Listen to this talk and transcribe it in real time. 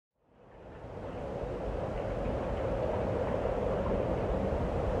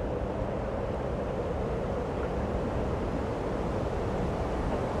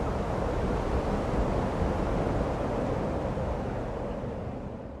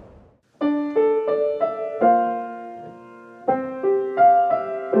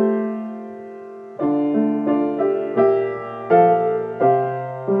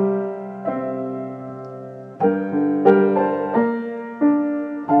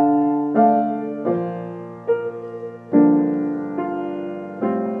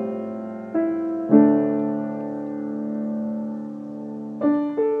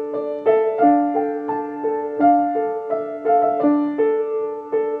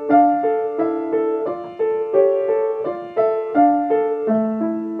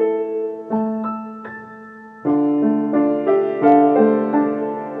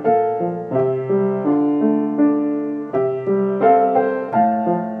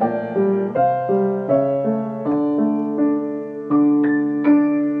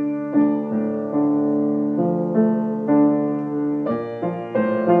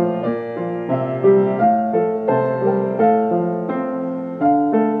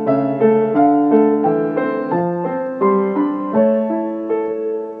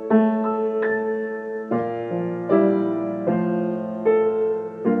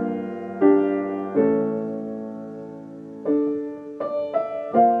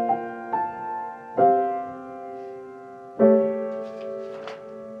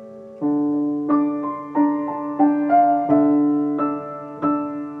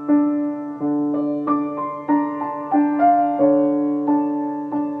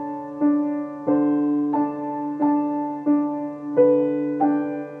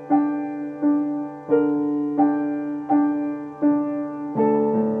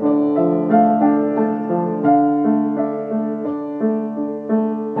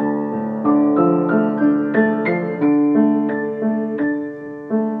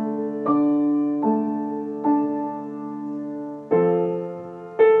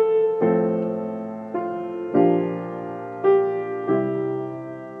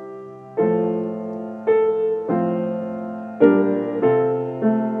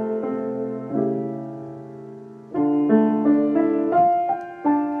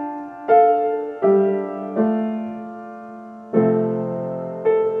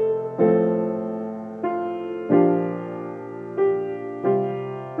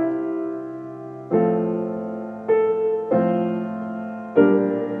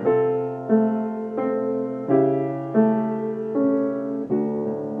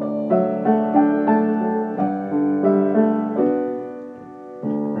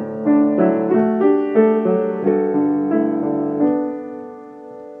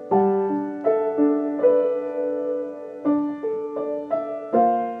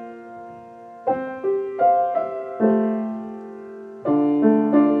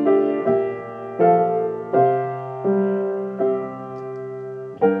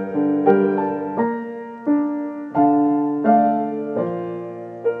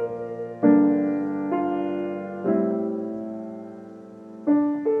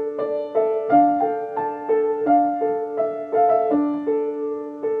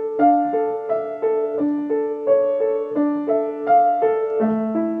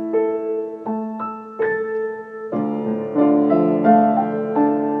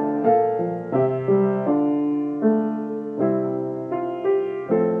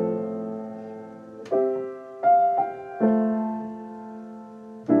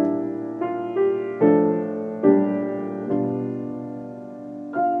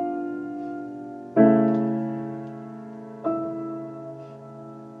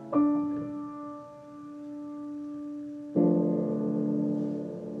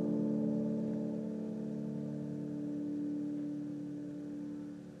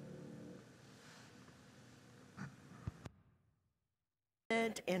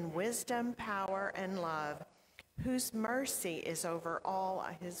in wisdom, power, and love, whose mercy is over all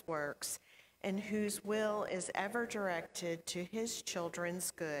his works, and whose will is ever directed to his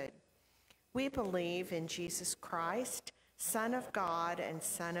children's good. We believe in Jesus Christ, Son of God and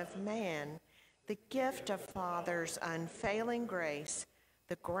Son of Man, the gift of Father's unfailing grace,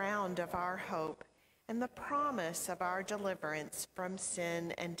 the ground of our hope, and the promise of our deliverance from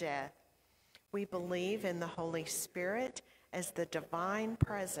sin and death. We believe in the Holy Spirit as the divine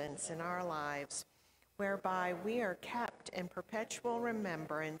presence in our lives, whereby we are kept in perpetual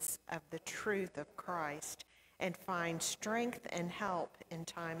remembrance of the truth of Christ and find strength and help in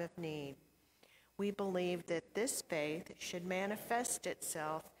time of need. We believe that this faith should manifest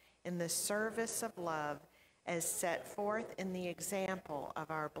itself in the service of love as set forth in the example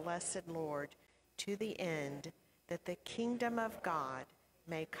of our blessed Lord, to the end that the kingdom of God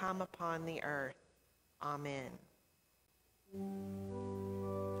may come upon the earth. Amen.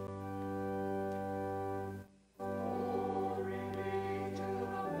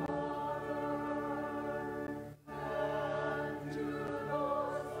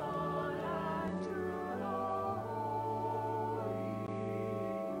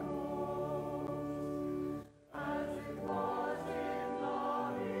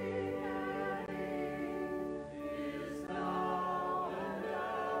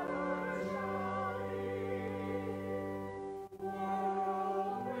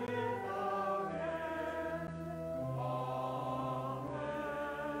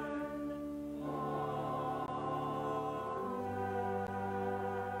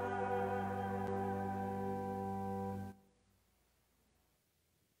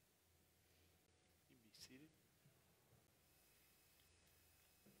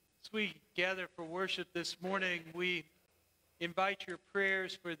 As we gather for worship this morning, we invite your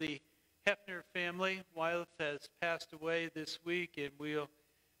prayers for the Hefner family. Wyeth has passed away this week, and we'll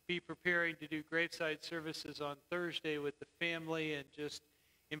be preparing to do graveside services on Thursday with the family, and just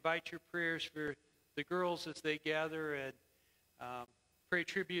invite your prayers for the girls as they gather and pay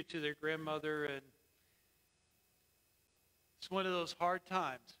tribute to their grandmother. And it's one of those hard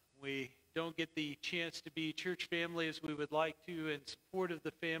times. We don't get the chance to be church family as we would like to in support of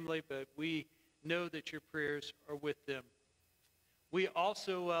the family, but we know that your prayers are with them. We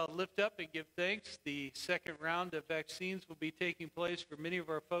also lift up and give thanks. The second round of vaccines will be taking place for many of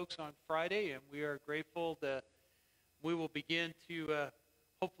our folks on Friday, and we are grateful that we will begin to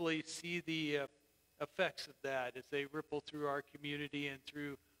hopefully see the effects of that as they ripple through our community and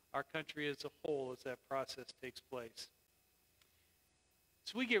through our country as a whole as that process takes place.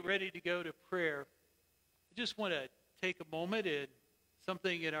 As we get ready to go to prayer, I just want to take a moment and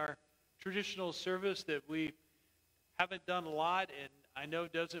something in our traditional service that we haven't done a lot, and I know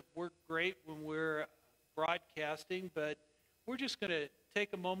doesn't work great when we're broadcasting, but we're just going to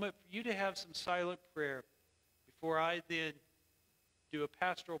take a moment for you to have some silent prayer before I then do a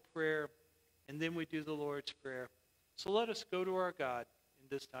pastoral prayer, and then we do the Lord's Prayer. So let us go to our God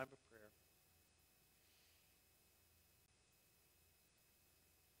in this time of prayer.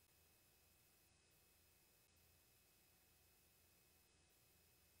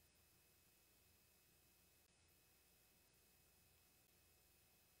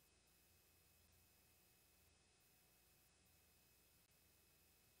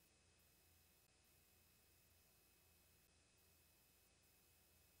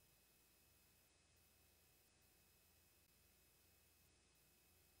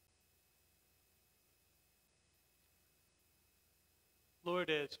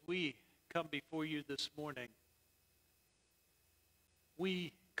 Lord, as we come before you this morning,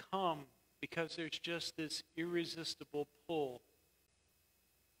 we come because there's just this irresistible pull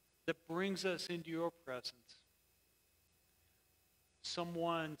that brings us into your presence.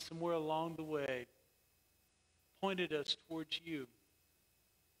 Someone, somewhere along the way, pointed us towards you.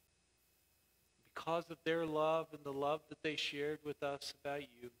 Because of their love and the love that they shared with us about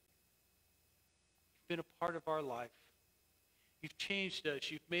you, you've been a part of our life. You've changed us.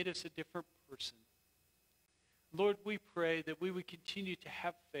 You've made us a different person. Lord, we pray that we would continue to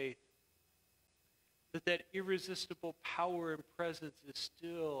have faith, that that irresistible power and presence is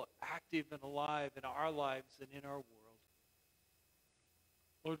still active and alive in our lives and in our world.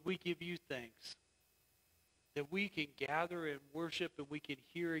 Lord, we give you thanks that we can gather and worship and we can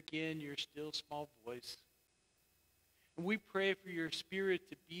hear again your still small voice. And we pray for your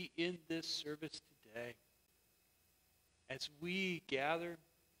Spirit to be in this service today. As we gather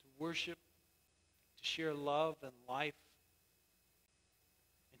to worship, to share love and life,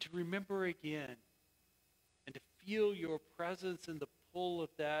 and to remember again, and to feel your presence and the pull of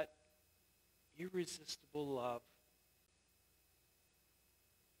that irresistible love.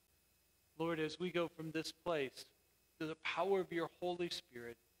 Lord, as we go from this place, through the power of your Holy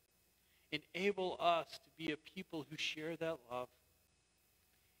Spirit, enable us to be a people who share that love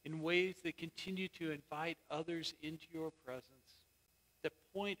in ways that continue to invite others into your presence, that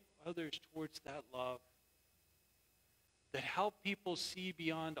point others towards that love, that help people see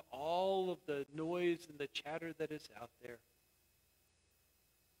beyond all of the noise and the chatter that is out there,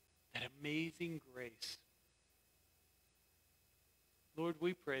 that amazing grace. Lord,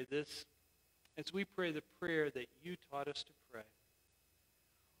 we pray this as we pray the prayer that you taught us to pray.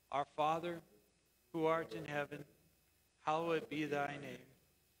 Our Father, who art in heaven, hallowed be thy name.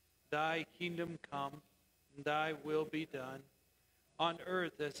 Thy kingdom come, and thy will be done, on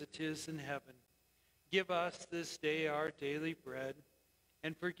earth as it is in heaven. Give us this day our daily bread,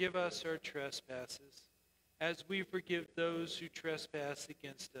 and forgive us our trespasses, as we forgive those who trespass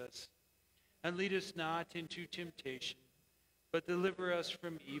against us. And lead us not into temptation, but deliver us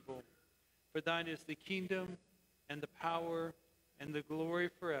from evil. For thine is the kingdom, and the power, and the glory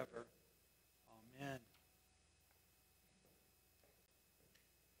forever. Amen.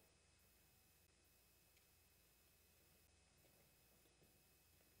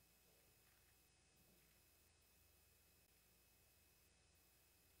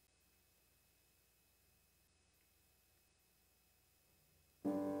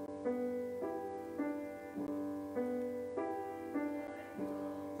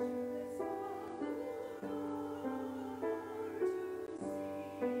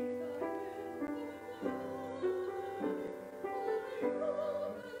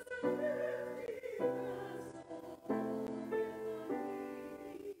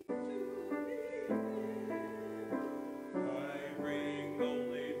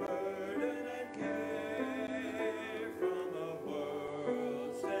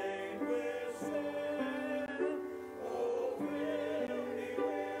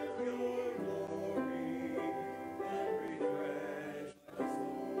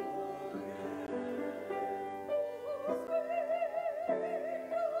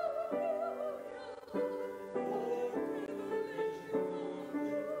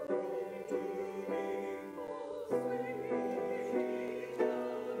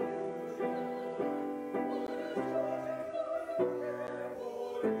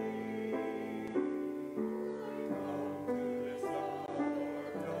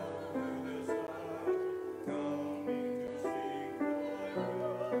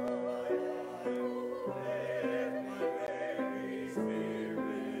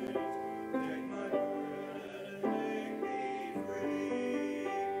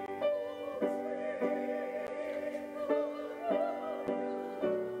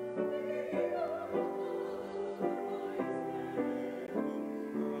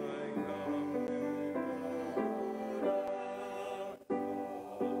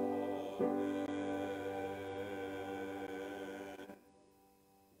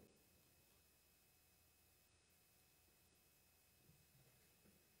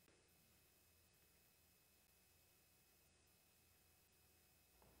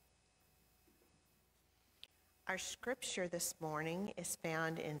 Our scripture this morning is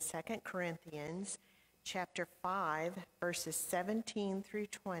found in 2 Corinthians chapter 5, verses 17 through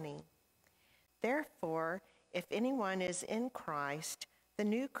 20. Therefore, if anyone is in Christ, the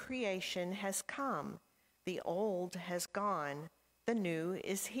new creation has come. The old has gone. The new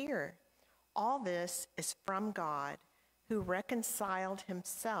is here. All this is from God, who reconciled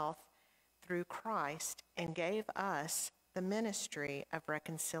himself through Christ and gave us the ministry of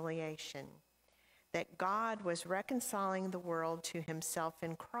reconciliation. That God was reconciling the world to himself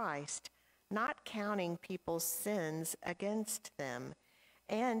in Christ, not counting people's sins against them,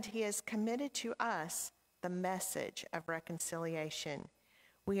 and he has committed to us the message of reconciliation.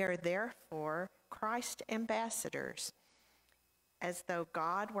 We are therefore Christ's ambassadors, as though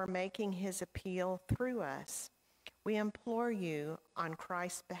God were making his appeal through us. We implore you on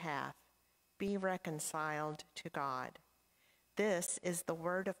Christ's behalf, be reconciled to God. This is the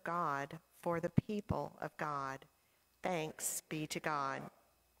word of God for the people of God. Thanks be to God.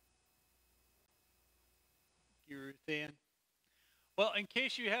 Thank you, Ruth Ann. Well, in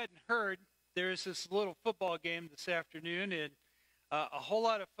case you hadn't heard, there's this little football game this afternoon, and a whole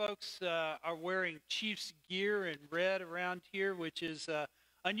lot of folks are wearing Chiefs gear in red around here, which is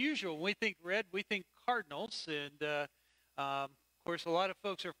unusual. When we think red, we think Cardinals, and of course, a lot of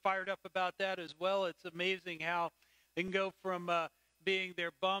folks are fired up about that as well. It's amazing how they can go from being their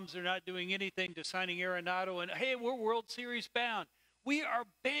bums, they're not doing anything, to signing Arenado, and hey, we're World Series bound. We are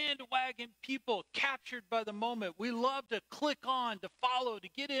bandwagon people captured by the moment. We love to click on, to follow, to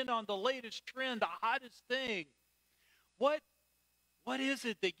get in on the latest trend, the hottest thing. What What is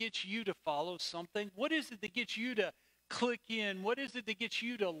it that gets you to follow something? What is it that gets you to click in? What is it that gets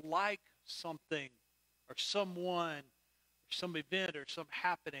you to like something or someone or some event or some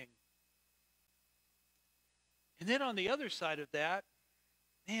happening? And then on the other side of that,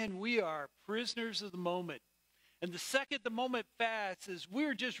 man, we are prisoners of the moment. And the second the moment passes,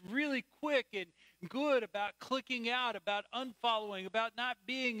 we're just really quick and good about clicking out, about unfollowing, about not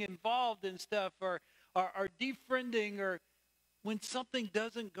being involved in stuff or defriending, or when something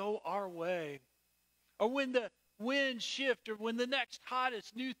doesn't go our way, or when the wind shifts, or when the next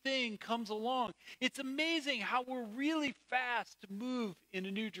hottest new thing comes along. It's amazing how we're really fast to move in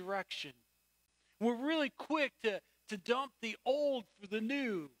a new direction. We're really quick to dump the old for the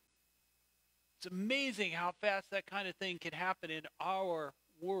new. It's amazing how fast that kind of thing can happen in our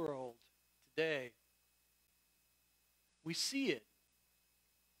world today. We see it.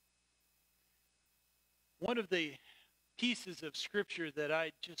 One of the pieces of Scripture that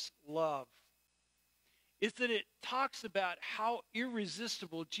I just love is that it talks about how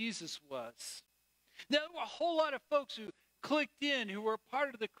irresistible Jesus was. Now, there were a whole lot of folks who clicked in, who were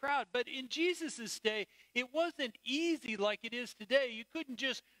part of the crowd, but in Jesus' day, it wasn't easy like it is today. You couldn't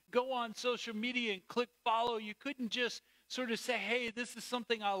just go on social media and click follow. You couldn't just sort of say, hey, this is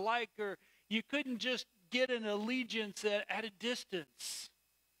something I like, or you couldn't just get an allegiance at a distance.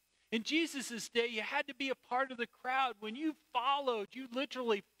 In Jesus' day, you had to be a part of the crowd. When you followed, you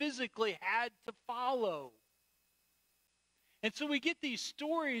literally physically had to follow. And so we get these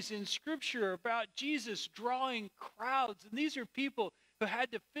stories in Scripture about Jesus drawing crowds. And these are people who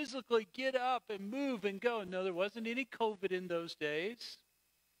had to physically get up and move and go. No, there wasn't any COVID in those days.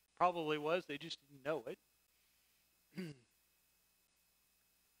 Probably was. They just didn't know it.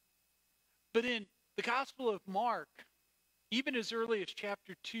 But in the Gospel of Mark, even as early as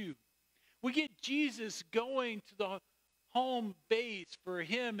chapter 2, we get Jesus going to the home base for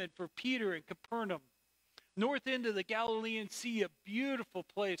him and for Peter in Capernaum. North end of the Galilean Sea, a beautiful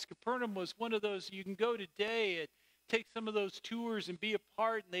place. Capernaum was one of those you can go today and take some of those tours and be a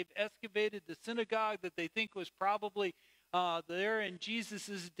part. And they've excavated the synagogue that they think was probably there in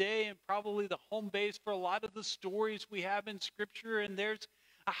Jesus' day, and probably the home base for a lot of the stories we have in Scripture. And there's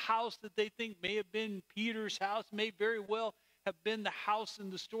a house that they think may have been Peter's house, may very well have been the house in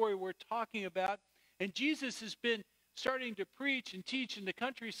the story we're talking about. And Jesus has been starting to preach and teach in the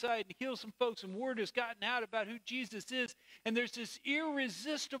countryside and heal some folks, and word has gotten out about who Jesus is. And there's this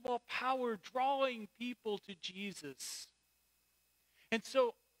irresistible power drawing people to Jesus. And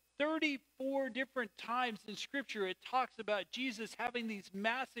so 34 different times in Scripture it talks about Jesus having these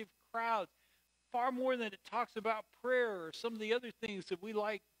massive crowds, far more than it talks about prayer or some of the other things that we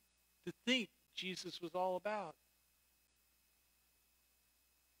like to think Jesus was all about.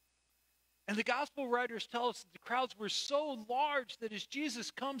 And the gospel writers tell us that the crowds were so large that as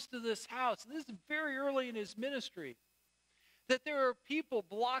Jesus comes to this house, and this is very early in his ministry, that there are people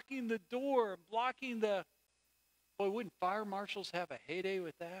blocking the door, blocking the... Boy, wouldn't fire marshals have a heyday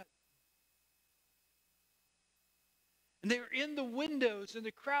with that? And they're in the windows, and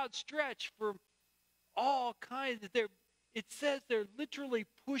the crowd stretch for all kinds. It says they're literally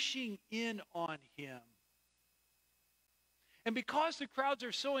pushing in on him. And because the crowds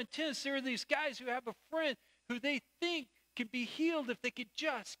are so intense, there are these guys who have a friend who they think can be healed if they could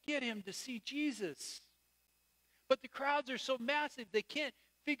just get him to see Jesus. But the crowds are so massive, they can't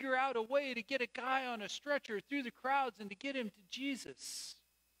figure out a way to get a guy on a stretcher through the crowds and to get him to Jesus.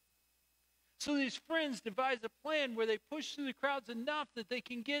 So these friends devise a plan where they push through the crowds enough that they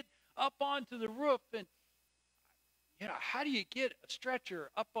can get up onto the roof. And, how do you get a stretcher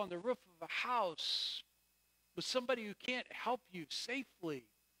up on the roof of a house with somebody who can't help you safely?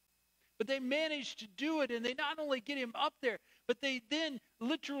 But they manage to do it, and they not only get him up there, but they then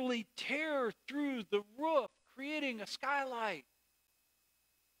literally tear through the roof, creating a skylight.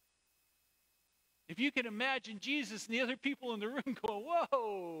 If you can imagine Jesus and the other people in the room going,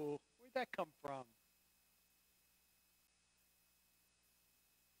 whoa, where'd that come from?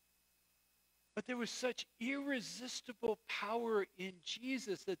 But there was such irresistible power in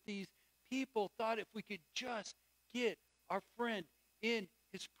Jesus that these people thought if we could just get our friend in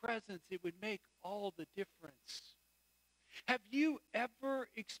his presence, it would make all the difference. Have you ever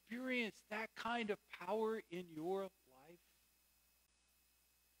experienced that kind of power in your life?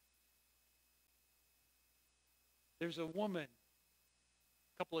 There's a woman,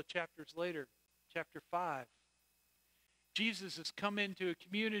 a couple of chapters later, chapter 5. Jesus has come into a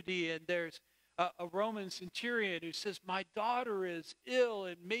community, and there's a Roman centurion who says, my daughter is ill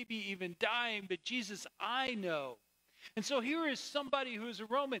and maybe even dying, but Jesus, I know. And so here is somebody who is a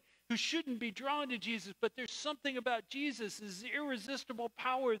Roman who shouldn't be drawn to Jesus, but there's something about Jesus, his irresistible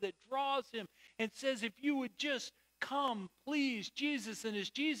power that draws him and says, if you would just come, please, Jesus. And as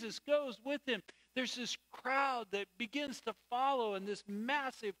Jesus goes with him, there's this crowd that begins to follow, and this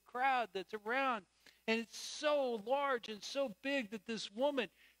massive crowd that's around. And it's so large and so big that this woman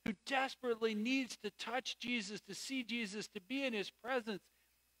who desperately needs to touch Jesus, to see Jesus, to be in his presence,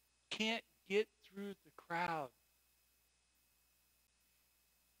 can't get through the crowd.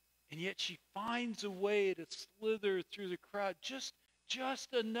 And yet she finds a way to slither through the crowd just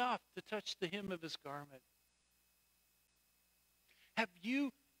enough to touch the hem of his garment. Have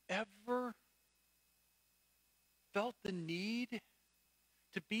you ever felt the need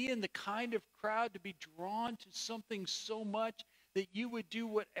to be in the kind of crowd, to be drawn to something so much that you would do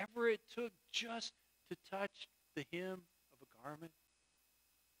whatever it took just to touch the hem of a garment?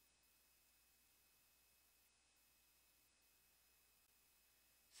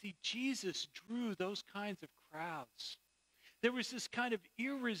 See, Jesus drew those kinds of crowds. There was this kind of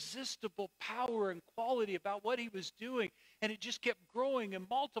irresistible power and quality about what he was doing, and it just kept growing and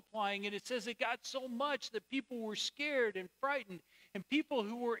multiplying. And it says it got so much that people were scared and frightened, and people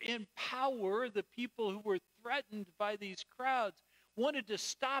who were in power, the people who were threatened by these crowds, wanted to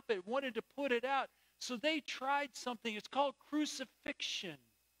stop it, wanted to put it out. So they tried something. It's called crucifixion.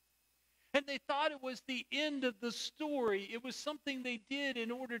 And they thought it was the end of the story. It was something they did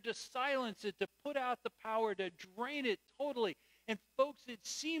in order to silence it, to put out the power, to drain it totally. And folks, it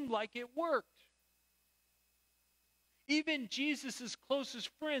seemed like it worked. Even Jesus' closest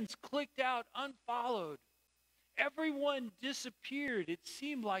friends clicked out, unfollowed. Everyone disappeared. It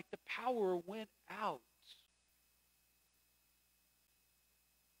seemed like the power went out.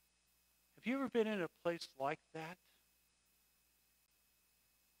 Have you ever been in a place like that?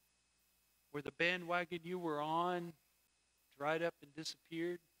 Where the bandwagon you were on dried up and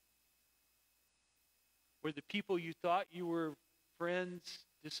disappeared? Where the people you thought you were friends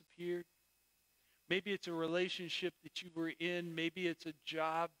disappeared? Maybe it's a relationship that you were in. Maybe it's a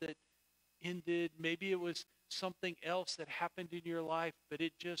job that ended. Maybe it was something else that happened in your life, but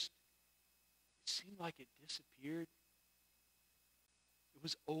it seemed like it disappeared. It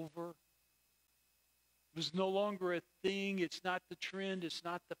was over. It was no longer a thing. It's not the trend. It's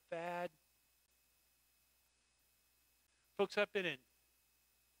not the fad. Folks, I've been in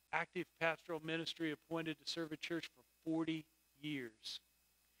active pastoral ministry, appointed to serve a church for 40 years.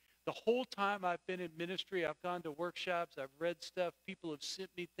 The whole time I've been in ministry, I've gone to workshops, I've read stuff, people have sent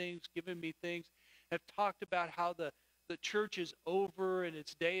me things, given me things, have talked about how the church is over and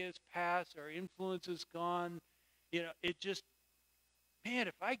its day is past, our influence is gone. You know, it just, man,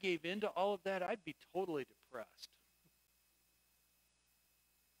 if I gave in to all of that, I'd be totally depressed.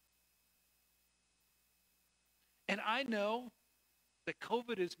 And I know that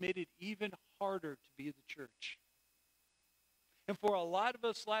COVID has made it even harder to be the church. And for a lot of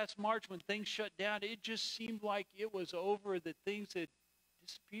us last March when things shut down, it just seemed like it was over, that things had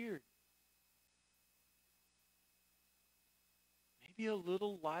disappeared. Maybe a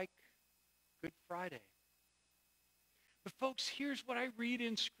little like Good Friday. But folks, here's what I read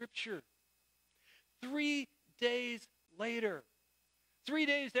in Scripture. 3 days later, 3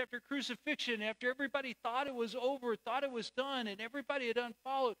 days after crucifixion, after everybody thought it was over, thought it was done, and everybody had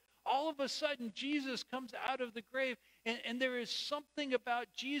unfollowed, all of a sudden Jesus comes out of the grave, and there is something about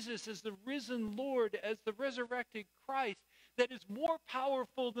Jesus as the risen Lord, as the resurrected Christ, that is more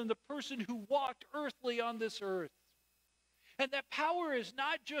powerful than the person who walked earthly on this earth. And that power is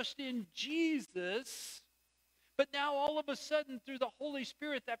not just in Jesus, but now all of a sudden through the Holy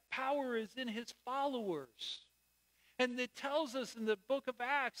Spirit, that power is in his followers. And it tells us in the book of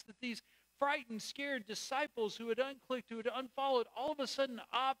Acts that these frightened, scared disciples who had unclicked, who had unfollowed, all of a sudden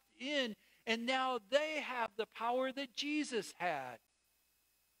opt in, and now they have the power that Jesus had.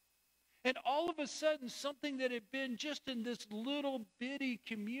 And all of a sudden, something that had been just in this little bitty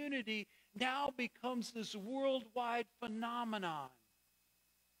community now becomes this worldwide phenomenon.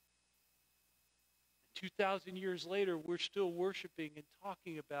 2,000 years later, we're still worshiping and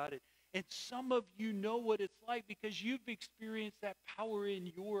talking about it. And some of you know what it's like because you've experienced that power in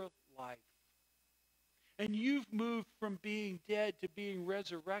your life. And you've moved from being dead to being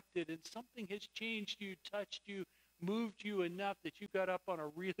resurrected, and something has changed you, touched you, moved you enough that you got up on a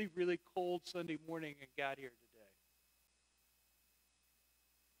really, really cold Sunday morning and got here today.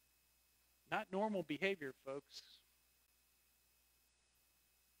 Not normal behavior, folks.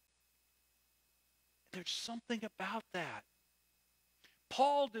 There's something about that.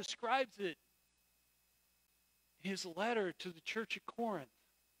 Paul describes it in his letter to the church at Corinth.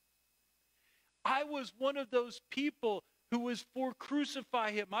 I was one of those people who was for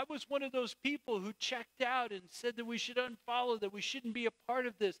crucify him. I was one of those people who checked out and said that we should unfollow, that we shouldn't be a part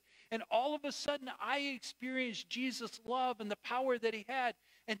of this. And all of a sudden, I experienced Jesus' love and the power that he had.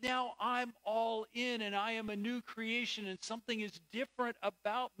 And now I'm all in, and I am a new creation, and something is different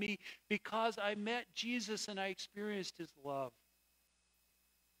about me because I met Jesus and I experienced his love.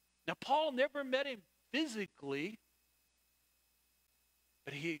 Now, Paul never met him physically,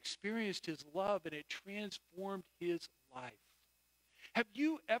 but he experienced his love, and it transformed his life. Have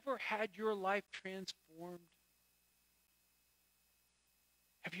you ever had your life transformed?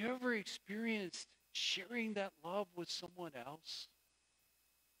 Have you ever experienced sharing that love with someone else?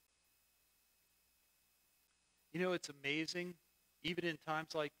 You know, it's amazing, even in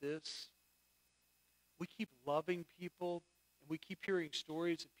times like this, we keep loving people, and we keep hearing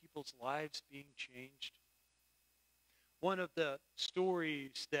stories of people's lives being changed. One of the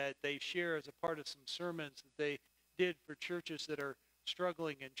stories that they share as a part of some sermons that they did for churches that are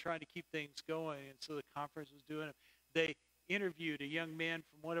struggling and trying to keep things going, and so the conference was doing it, they interviewed a young man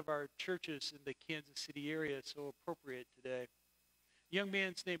from one of our churches in the Kansas City area, so appropriate today. The young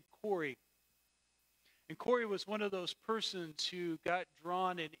man's named Corey. And Corey was one of those persons who got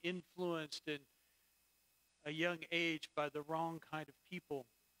drawn and influenced in a young age by the wrong kind of people.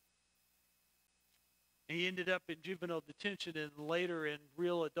 And he ended up in juvenile detention and later in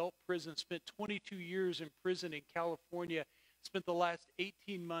real adult prison, spent 22 years in prison in California, spent the last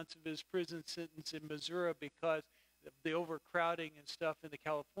 18 months of his prison sentence in Missouri because of the overcrowding and stuff in the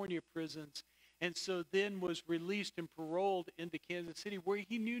California prisons. And so then was released and paroled into Kansas City where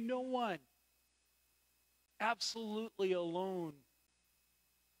he knew no one. Absolutely alone.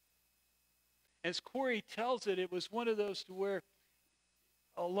 As Corey tells it, it was one of those to where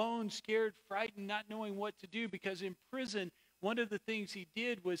alone, scared, frightened, not knowing what to do, because in prison, one of the things he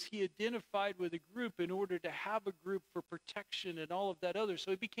did was he identified with a group in order to have a group for protection and all of that other.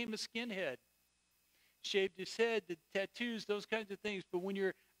 So he became a skinhead. Shaved his head, did tattoos, those kinds of things. But when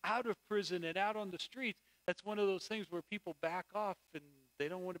you're out of prison and out on the streets, that's one of those things where people back off and they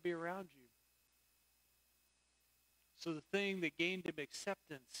don't want to be around you. So the thing that gained him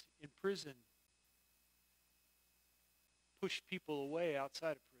acceptance in prison pushed people away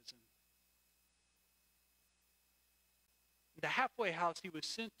outside of prison. The halfway house he was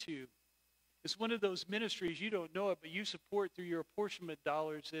sent to is one of those ministries, you don't know it, but you support through your apportionment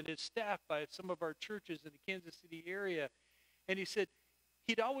dollars, and it's staffed by some of our churches in the Kansas City area. And he said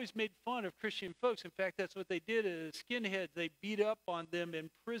he'd always made fun of Christian folks. In fact, that's what they did as skinheads. They beat up on them in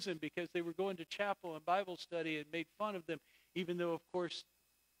prison because they were going to chapel and Bible study and made fun of them, even though, of course,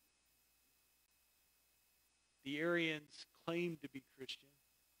 the Aryans claimed to be Christian.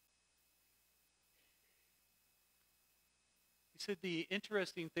 He said the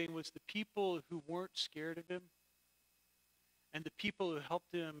interesting thing was the people who weren't scared of him and the people who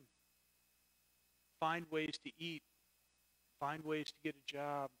helped him find ways to eat, find ways to get a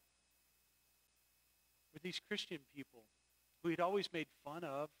job, were these Christian people who he'd always made fun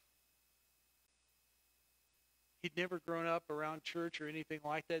of. He'd never grown up around church or anything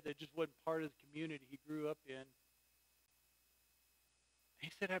like that. That just wasn't part of the community he grew up in.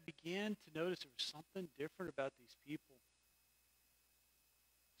 He said, I began to notice there was something different about these people.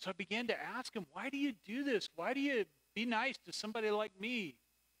 So I began to ask him, why do you do this? Why do you be nice to somebody like me?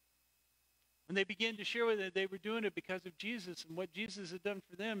 And they began to share with it, they were doing it because of Jesus and what Jesus had done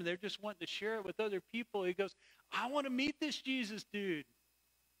for them, and they're just wanting to share it with other people. He goes, I want to meet this Jesus dude.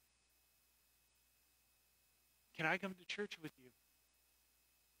 Can I come to church with you?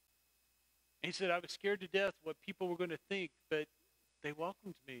 And he said, I was scared to death what people were going to think, but they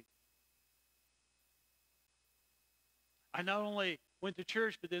welcomed me. I not only went to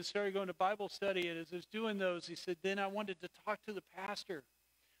church, but then started going to Bible study. And as I was doing those, he said, then I wanted to talk to the pastor.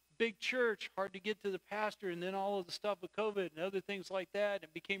 Big church, hard to get to the pastor. And then all of the stuff with COVID and other things like that.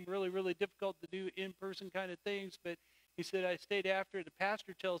 It became really, really difficult to do in-person kind of things. But he said, I stayed after. The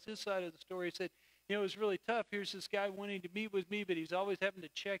pastor tells his side of the story. He said, you know, it was really tough. Here's this guy wanting to meet with me, but he's always having to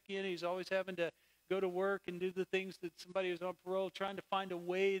check in. He's always having to go to work and do the things that somebody who's on parole, trying to find a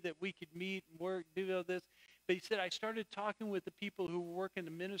way that we could meet and work, do all this. But he said, I started talking with the people who were working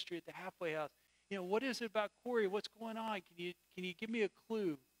the ministry at the halfway house. You know, what is it about Corey? What's going on? Can you give me a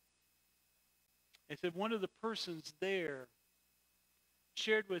clue? And said one of the persons there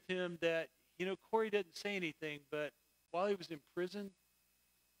shared with him that, you know, Corey didn't say anything, but while he was in prison,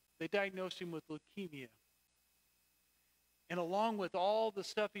 they diagnosed him with leukemia. And along with all the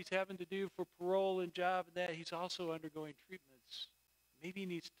stuff he's having to do for parole and job and that, he's also undergoing treatments. Maybe he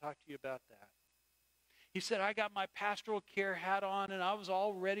needs to talk to you about that. He said, I got my pastoral care hat on, and I was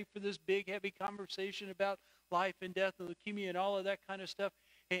all ready for this big, heavy conversation about life and death and leukemia and all of that kind of stuff.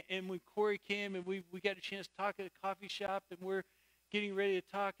 And when Corey came and we got a chance to talk at a coffee shop, and we're getting ready to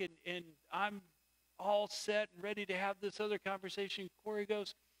talk, and I'm all set and ready to have this other conversation, Corey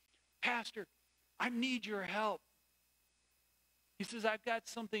goes, Pastor, I need your help. He says, I've got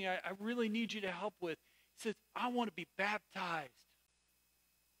something I really need you to help with. He says, I want to be baptized.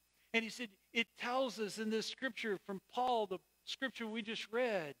 And he said, it tells us in this scripture from Paul, the scripture we just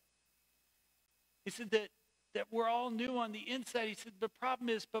read, he said that we're all new on the inside. He said, the problem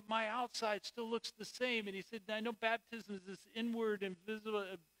is, but my outside still looks the same. And he said, I know baptism is this inward and visible,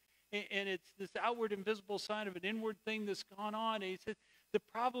 and it's this outward and visible sign of an inward thing that's gone on. And he said, the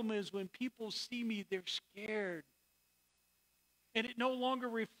problem is when people see me, they're scared. And it no longer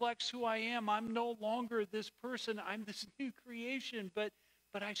reflects who I am. I'm no longer this person. I'm this new creation, but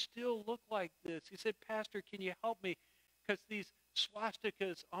I still look like this. He said, Pastor, can you help me? Because these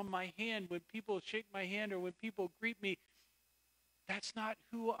swastikas on my hand, when people shake my hand or when people greet me, that's not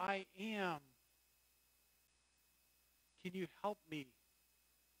who I am. Can you help me?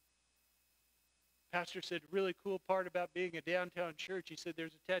 Pastor said, really cool part about being a downtown church. He said,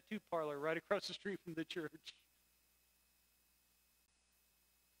 there's a tattoo parlor right across the street from the church.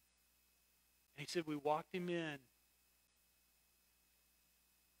 And he said, we walked him in.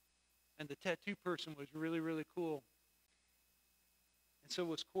 And the tattoo person was really, really cool. And so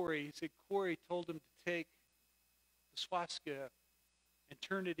was Corey. He said Corey told him to take the swastika and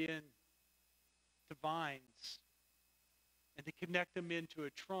turn it in to vines and to connect them into a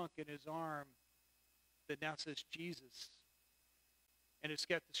trunk in his arm that now says Jesus. And it's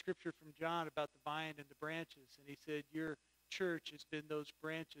got the scripture from John about the vine and the branches. And he said, your church has been those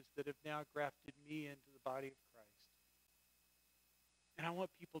branches that have now grafted me into the body of Christ. And I want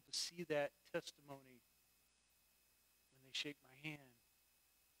people to see that testimony when they shake my hand.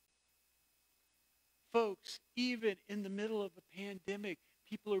 Folks, even in the middle of a pandemic,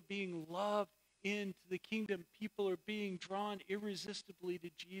 people are being loved into the kingdom. People are being drawn irresistibly to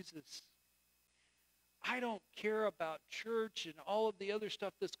Jesus. I don't care about church and all of the other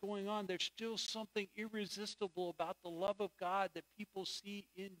stuff that's going on. There's still something irresistible about the love of God that people see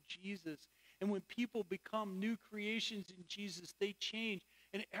in Jesus. And when people become new creations in Jesus, they change.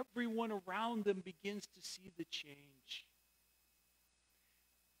 And everyone around them begins to see the change.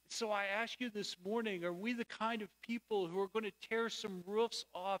 So I ask you this morning, are we the kind of people who are going to tear some roofs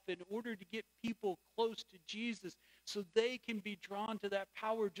off in order to get people close to Jesus so they can be drawn to that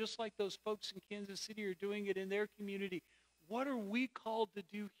power just like those folks in Kansas City are doing it in their community? What are we called to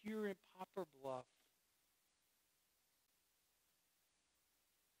do here in Poplar Bluff?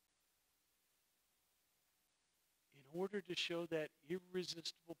 In order to show that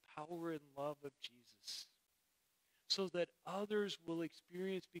irresistible power and love of Jesus, so that others will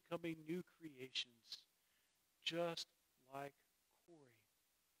experience becoming new creations, just like Corey.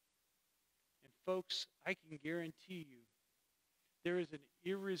 And folks, I can guarantee you, there is an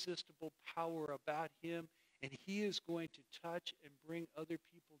irresistible power about him, and he is going to touch and bring other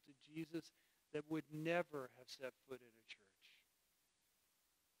people to Jesus that would never have set foot in a church.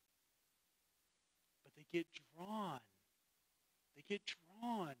 But they get drawn. They get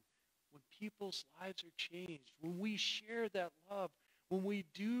drawn when people's lives are changed, when we share that love, when we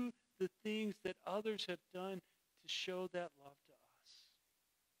do the things that others have done to show that love to us.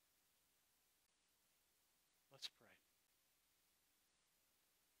 Let's pray.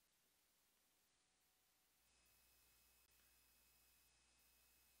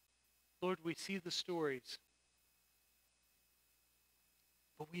 Lord, we see the stories,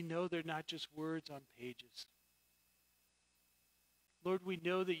 but we know they're not just words on pages. Lord, we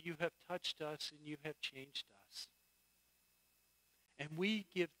know that you have touched us and you have changed us. And we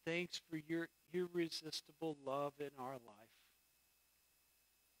give thanks for your irresistible love in our life.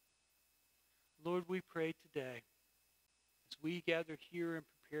 Lord, we pray today as we gather here and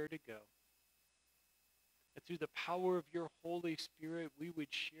prepare to go, that through the power of your Holy Spirit, we would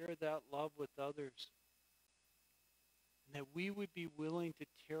share that love with others. And that we would be willing to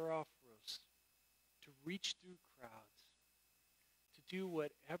tear off roofs, to reach through crowds, to do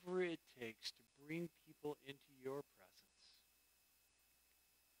whatever it takes to bring people into your presence.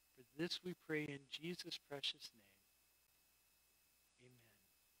 For this we pray in Jesus' precious name.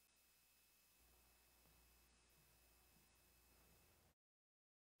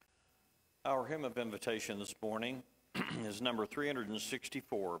 Amen. Our hymn of invitation this morning is number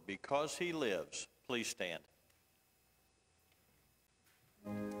 364, Because He Lives. Please stand.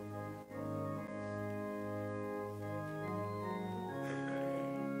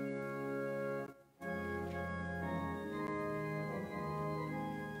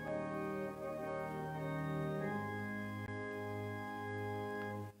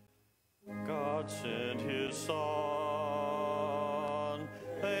 his Son.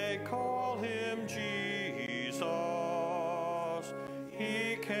 They call him Jesus.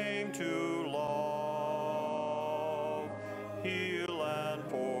 He came to love, heal, and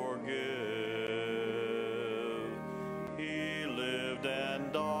forgive. He lived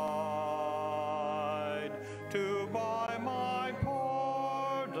and died to buy my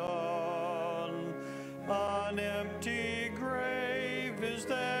pardon. An empty grave is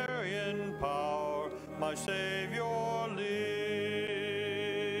there in power. My Savior lives.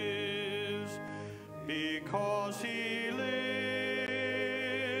 Because he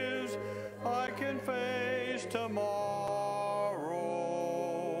lives, I can face tomorrow.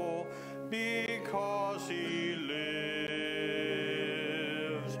 Because he lives,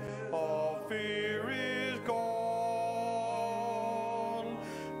 all fear is gone.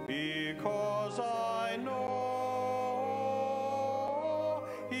 Because I know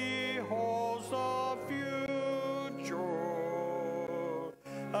he holds the future,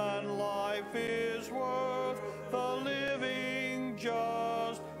 and life is worth the living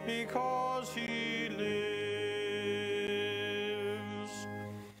just because he lives.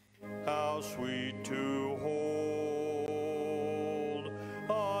 How sweet to hold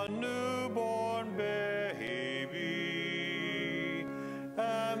a newborn baby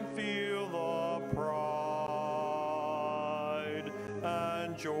and feel the pride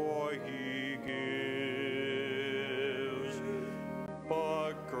and joy he gives.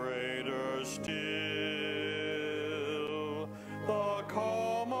 But greater still, the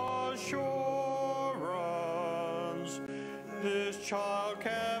calm assurance this child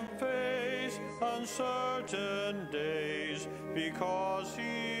can face uncertain days because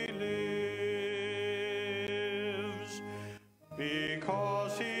he lives.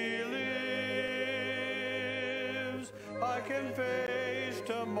 Because he lives, I can face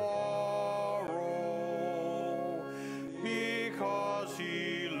tomorrow. Because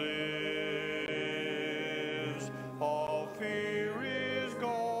he lives, all fear is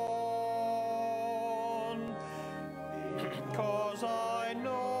gone. Because I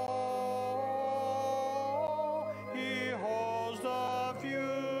know he holds the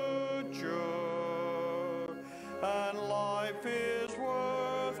future, and life is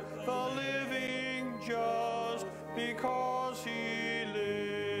worth the living just because he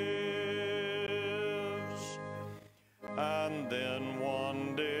lives. And then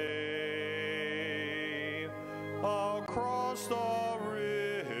one day I'll cross the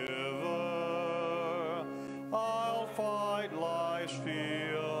river, I'll fight life's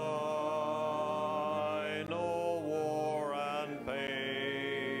field. I know war and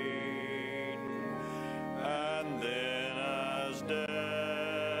pain. And then as death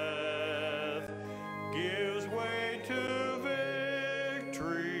gives way to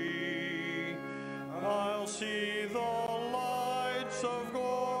victory, I'll see the lights of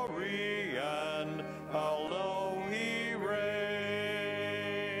glory, and I'll know he reigns.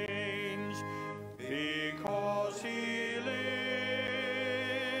 Because he lives,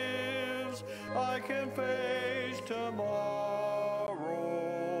 I can face tomorrow.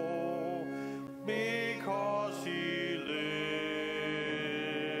 Because he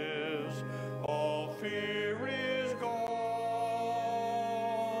lives, all fear is gone.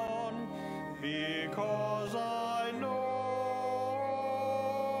 Because I know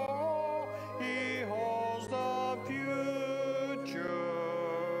he holds the future,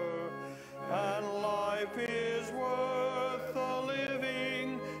 and life is worth the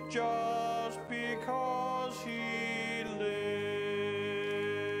living just because he lives.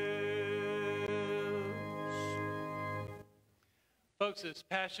 Folks, as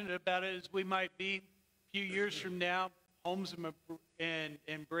passionate about it as we might be, a few years from now, Holmes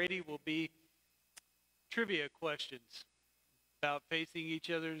and Brady will be trivia questions about facing each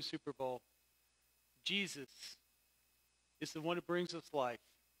other in the Super Bowl. Jesus is the one who brings us life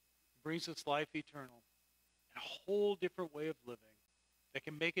eternal, and a whole different way of living that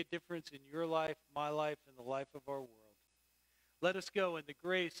can make a difference in your life, my life, and the life of our world. Let us go in the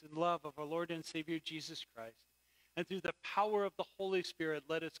grace and love of our Lord and Savior Jesus Christ, and through the power of the Holy Spirit,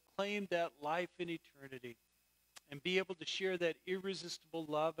 let us claim that life in eternity and be able to share that irresistible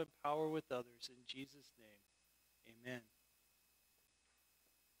love and power with others. In Jesus' name, amen.